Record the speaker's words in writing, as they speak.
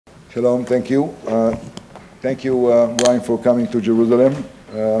Shalom, thank you. Thank you, Brian, for coming to Jerusalem.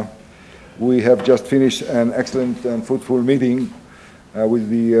 We have just finished an excellent and fruitful meeting with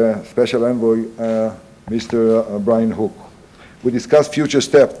the Special Envoy, Mr. Brian Hook. We discussed future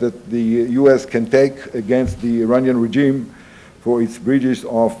steps that the U.S. can take against the Iranian regime for its breaches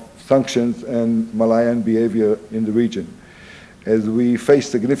of sanctions and malign behavior in the region, as we face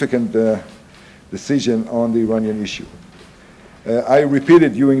significant decision on the Iranian issue. I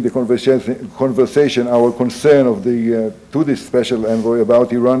repeated during the conversation our concern to this special envoy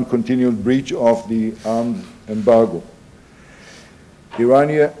about Iran's continued breach of the arms embargo.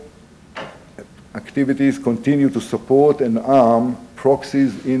 Iranian activities continue to support and arm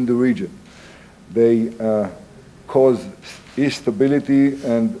proxies in the region. They cause instability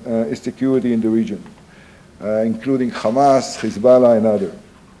and insecurity in the region, including Hamas, Hezbollah, and others.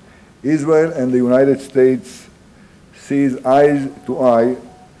 Israel and the United States sees eye to eye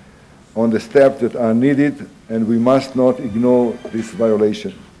on the steps that are needed, and we must not ignore this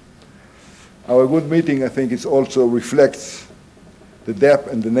violation. Our good meeting, I think, it also reflects the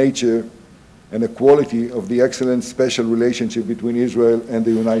depth and the nature and the quality of the excellent special relationship between Israel and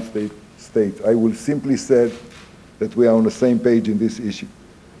the United States. I will simply say that we are on the same page in this issue.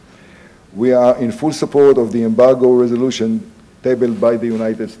 We are in full support of the embargo resolution tabled by the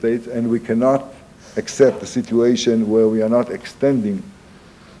United States, and we cannot accept a situation where we are not extending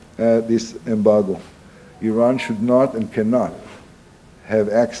this embargo. Iran should not and cannot have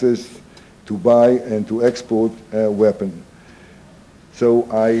access to buy and to export weapons. So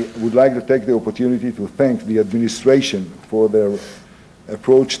I would like to take the opportunity to thank the administration for their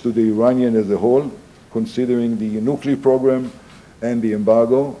approach to the Iranian as a whole, considering the nuclear program and the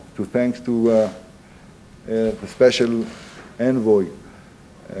embargo, to thanks to the special envoy,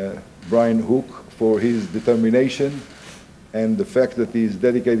 Brian Hook, for his determination and the fact that he is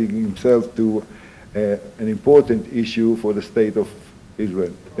dedicating himself to an important issue for the state of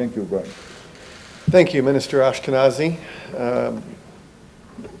Israel. Thank you, Brian. Thank you, Minister Ashkenazi.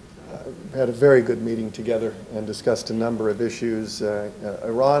 We had a very good meeting together and discussed a number of issues,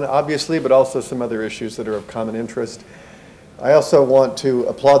 Iran obviously, but also some other issues that are of common interest. I also want to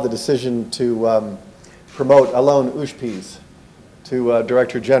applaud the decision to promote Alon Ushpiz to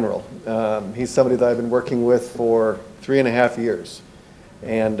Director General. He's somebody that I've been working with for 3.5 years,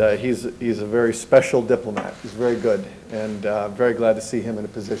 and he's a very special diplomat. He's very good, and very glad to see him in a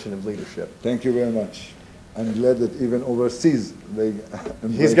position of leadership. Thank you very much. I'm glad that even overseas they...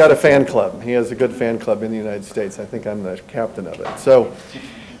 He's got a fan club. He has a good fan club in the United States. I think I'm the captain of it. So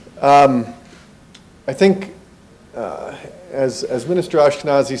I think, as Minister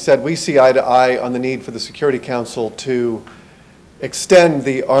Ashkenazi said, we see eye to eye on the need for the Security Council to extend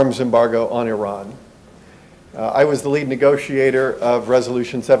the arms embargo on Iran. I was the lead negotiator of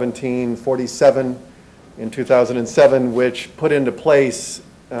Resolution 1747 in 2007, which put into place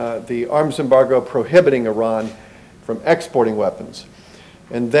the arms embargo prohibiting Iran from exporting weapons.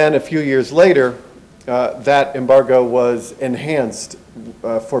 And then a few years later, that embargo was enhanced,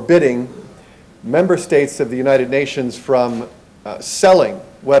 forbidding member states of the United Nations from selling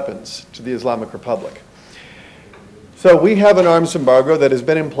weapons to the Islamic Republic. So we have an arms embargo that has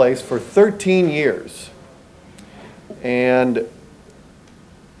been in place for 13 years. And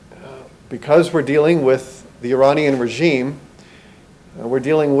because we're dealing with the Iranian regime, we're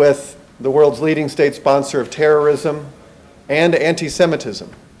dealing with the world's leading state sponsor of terrorism and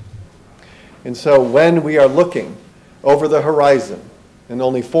anti-Semitism. And so when we are looking over the horizon, in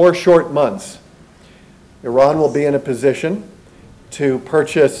only 4 short months, Iran will be in a position to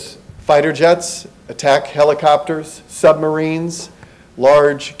purchase fighter jets, attack helicopters, submarines,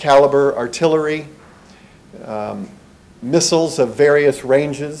 large caliber artillery, missiles of various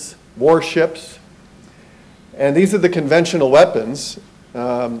ranges, warships. And these are the conventional weapons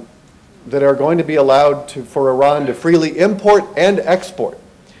that are going to be allowed for Iran to freely import and export.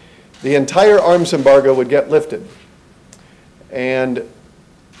 The entire arms embargo would get lifted. And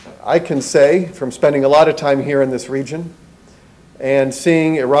I can say, from spending a lot of time here in this region and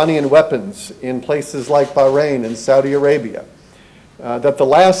seeing Iranian weapons in places like Bahrain and Saudi Arabia, that the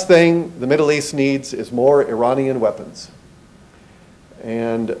last thing the Middle East needs is more Iranian weapons.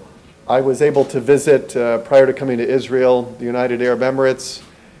 And I was able to visit, prior to coming to Israel, the United Arab Emirates,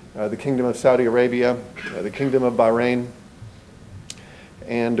 the Kingdom of Saudi Arabia, the Kingdom of Bahrain.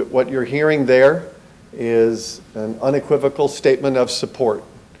 And what you're hearing there is an unequivocal statement of support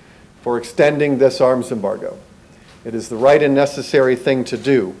for extending this arms embargo. It is the right and necessary thing to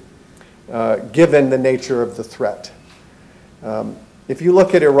do, given the nature of the threat. If you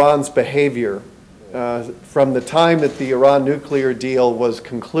look at Iran's behavior from the time that the Iran nuclear deal was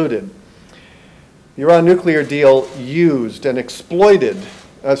concluded. The Iran nuclear deal used and exploited,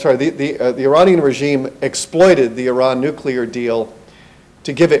 the Iranian regime exploited the Iran nuclear deal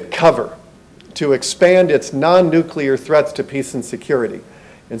to give it cover, to expand its non-nuclear threats to peace and security.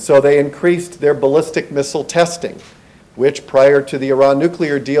 And so they increased their ballistic missile testing, which prior to the Iran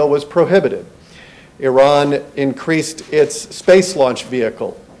nuclear deal was prohibited. Iran increased its space launch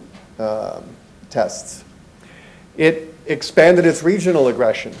vehicle tests. It expanded its regional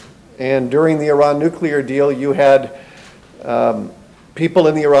aggression. And during the Iran nuclear deal, you had people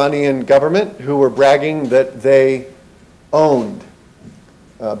in the Iranian government who were bragging that they owned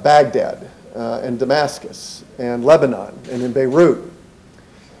Baghdad and Damascus and Lebanon and in Beirut.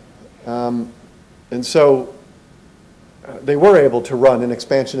 And so they were able to run an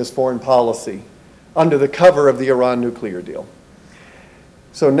expansionist foreign policy under the cover of the Iran nuclear deal.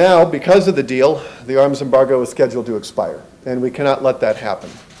 So now, because of the deal, the arms embargo is scheduled to expire, and we cannot let that happen.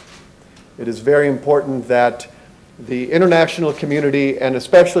 It is very important that the international community, and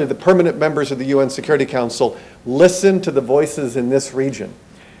especially the permanent members of the UN Security Council, listen to the voices in this region.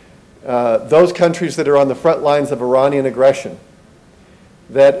 Those countries that are on the front lines of Iranian aggression,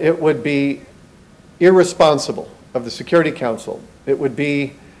 that it would be irresponsible of the Security Council. It would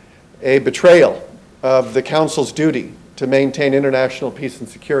be a betrayal of the Council's duty to maintain international peace and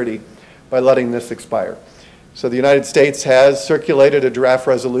security by letting this expire. So the United States has circulated a draft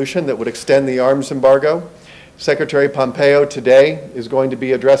resolution that would extend the arms embargo. Secretary Pompeo today is going to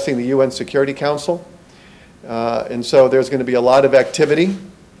be addressing the UN Security Council. And so there's going to be a lot of activity,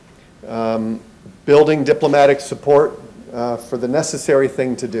 building diplomatic support for the necessary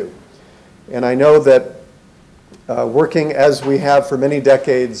thing to do. And I know that working as we have for many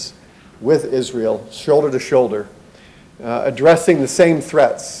decades with Israel, shoulder to shoulder, addressing the same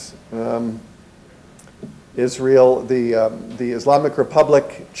threats. Israel, the Islamic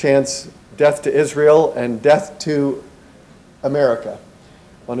Republic chants death to Israel and death to America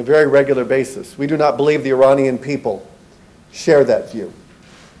on a very regular basis. We do not believe the Iranian people share that view.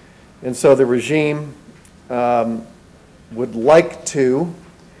 And so the regime would like to,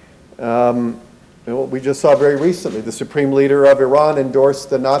 we just saw very recently, the supreme leader of Iran endorsed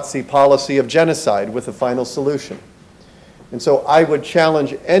the Nazi policy of genocide with a final solution. And so I would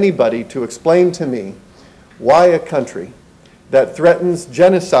challenge anybody to explain to me why a country that threatens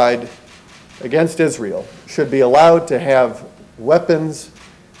genocide against Israel should be allowed to have weapons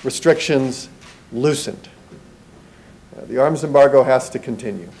restrictions loosened. The arms embargo has to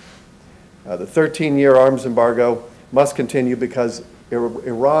continue. The 13-year arms embargo must continue because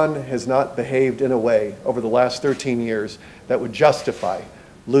Iran has not behaved in a way over the last 13 years that would justify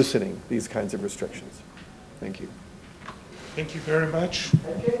loosening these kinds of restrictions. Thank you. Thank you very much.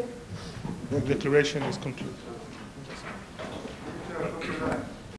 The declaration is complete.